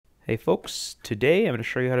Hey folks, today I'm going to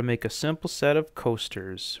show you how to make a simple set of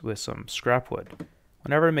coasters with some scrap wood.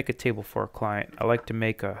 Whenever I make a table for a client, I like to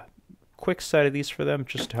make a quick set of these for them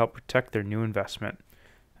just to help protect their new investment.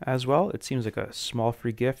 As well, it seems like a small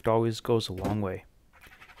free gift always goes a long way.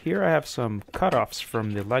 Here I have some cutoffs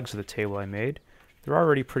from the legs of the table I made. They're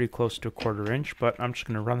already pretty close to a 1/4 inch, but I'm just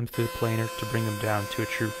going to run them through the planer to bring them down to a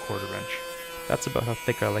true 1/4 inch. That's about how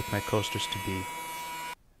thick I like my coasters to be.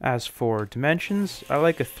 As for dimensions, I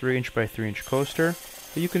like a 3" by 3" coaster,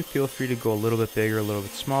 but you can feel free to go a little bit bigger, a little bit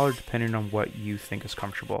smaller, depending on what you think is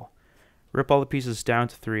comfortable. Rip all the pieces down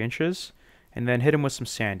to 3 inches, and then hit them with some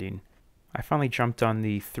sanding. I finally jumped on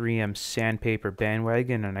the 3M sandpaper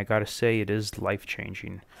bandwagon, and I gotta say, it is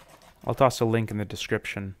life-changing. I'll toss a link in the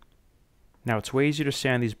description. Now, it's way easier to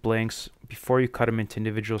sand these blanks before you cut them into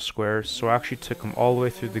individual squares, so I actually took them all the way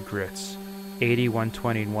through the grits, 80,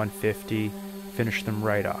 120, and 150, finish them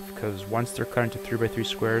right off, because once they're cut into 3x3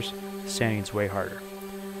 squares, sanding's way harder.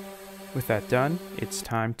 With that done, it's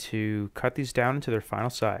time to cut these down into their final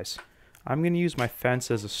size. I'm going to use my fence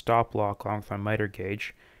as a stop block along with my miter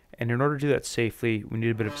gauge, and in order to do that safely, we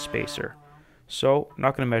need a bit of a spacer. So, I'm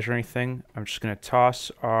not going to measure anything, I'm just going to toss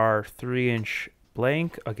our 3"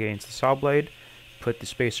 blank against the saw blade, put the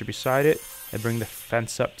spacer beside it, and bring the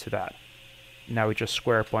fence up to that. Now we just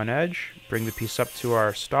square up one edge, bring the piece up to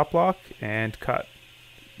our stop block, and cut.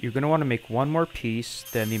 You're going to want to make one more piece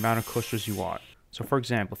than the amount of coasters you want. So for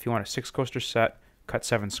example, if you want a 6 coaster set, cut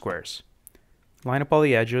 7 squares. Line up all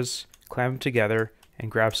the edges, clamp them together,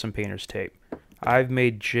 and grab some painter's tape. I've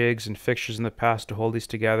made jigs and fixtures in the past to hold these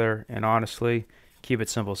together, and honestly, keep it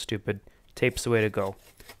simple, stupid. Tape's the way to go.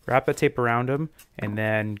 Wrap that tape around them, and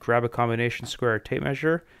then grab a combination square or tape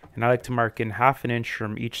measure, and I like to mark in 1/2 inch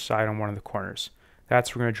from each side on one of the corners.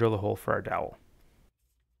 That's where we're going to drill the hole for our dowel.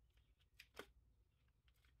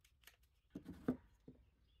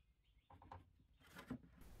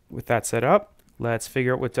 With that set up, let's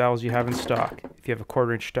figure out what dowels you have in stock. If you have a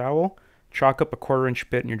 1/4 inch dowel, chalk up a 1/4 inch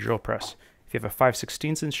bit in your drill press. If you have a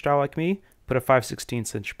 5/16 inch dowel like me, put a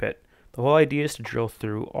 5/16 inch bit. The whole idea is to drill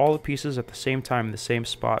through all the pieces at the same time in the same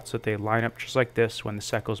spot so that they line up just like this when the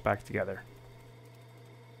set goes back together.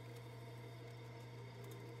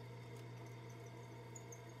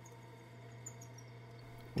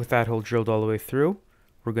 With that hole drilled all the way through,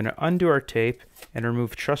 we're going to undo our tape and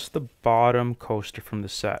remove just the bottom coaster from the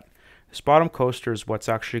set. This bottom coaster is what's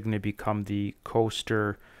actually going to become the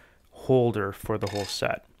coaster holder for the whole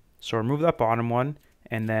set. So remove that bottom one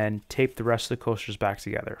and then tape the rest of the coasters back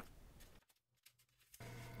together.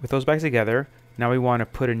 With those back together, now we want to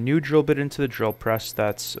put a new drill bit into the drill press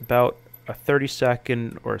that's about a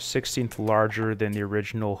 32nd or a 16th larger than the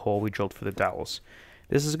original hole we drilled for the dowels.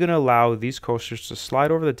 This is going to allow these coasters to slide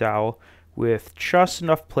over the dowel with just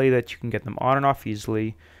enough play that you can get them on and off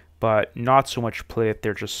easily, but not so much play that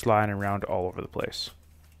they're just sliding around all over the place.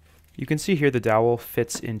 You can see here the dowel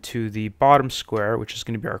fits into the bottom square, which is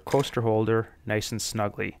going to be our coaster holder, nice and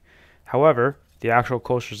snugly. However, the actual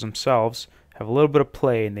coasters themselves have a little bit of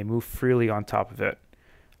play and they move freely on top of it.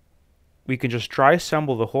 We can just dry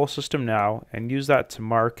assemble the whole system now and use that to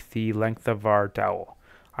mark the length of our dowel.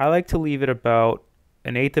 I like to leave it about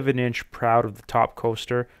 1/8 inch proud of the top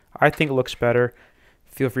coaster. I think it looks better.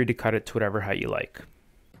 Feel free to cut it to whatever height you like.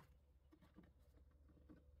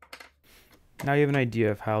 Now you have an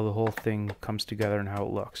idea of how the whole thing comes together and how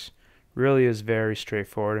it looks. Really is very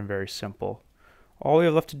straightforward and very simple. All we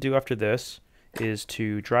have left to do after this is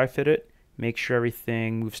to dry fit it, make sure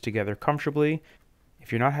everything moves together comfortably.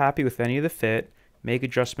 If you're not happy with any of the fit, make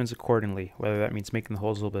adjustments accordingly, whether that means making the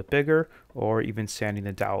holes a little bit bigger or even sanding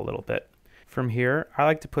the dowel a little bit. From here, I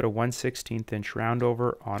like to put a 1/16 inch round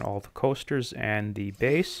over on all the coasters and the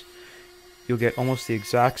base. You'll get almost the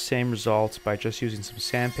exact same results by just using some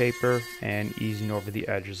sandpaper and easing over the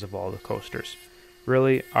edges of all the coasters.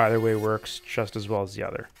 Really, either way works just as well as the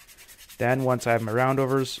other. Then once I have my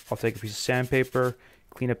roundovers, I'll take a piece of sandpaper,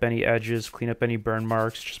 clean up any edges, clean up any burn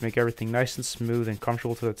marks, just make everything nice and smooth and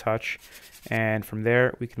comfortable to the touch. And from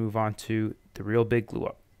there, we can move on to the real big glue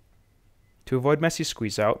up. To avoid messy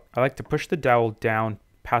squeeze out, I like to push the dowel down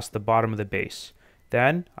past the bottom of the base.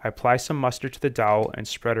 Then, I apply some mustard to the dowel and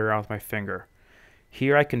spread it around with my finger.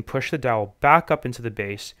 Here I can push the dowel back up into the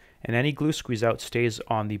base, and any glue squeeze out stays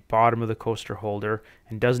on the bottom of the coaster holder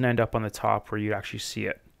and doesn't end up on the top where you actually see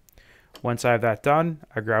it. Once I have that done,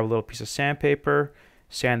 I grab a little piece of sandpaper,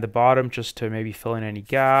 sand the bottom just to maybe fill in any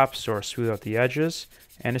gaps or smooth out the edges,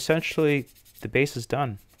 and essentially the base is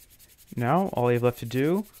done. Now all you have left to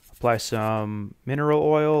do, apply some mineral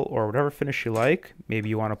oil or whatever finish you like. Maybe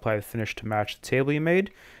you want to apply the finish to match the table you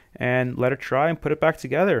made, and let it dry and put it back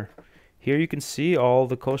together. Here you can see all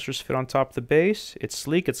the coasters fit on top of the base. It's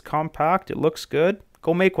sleek, it's compact, it looks good.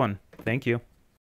 Go make one. Thank you.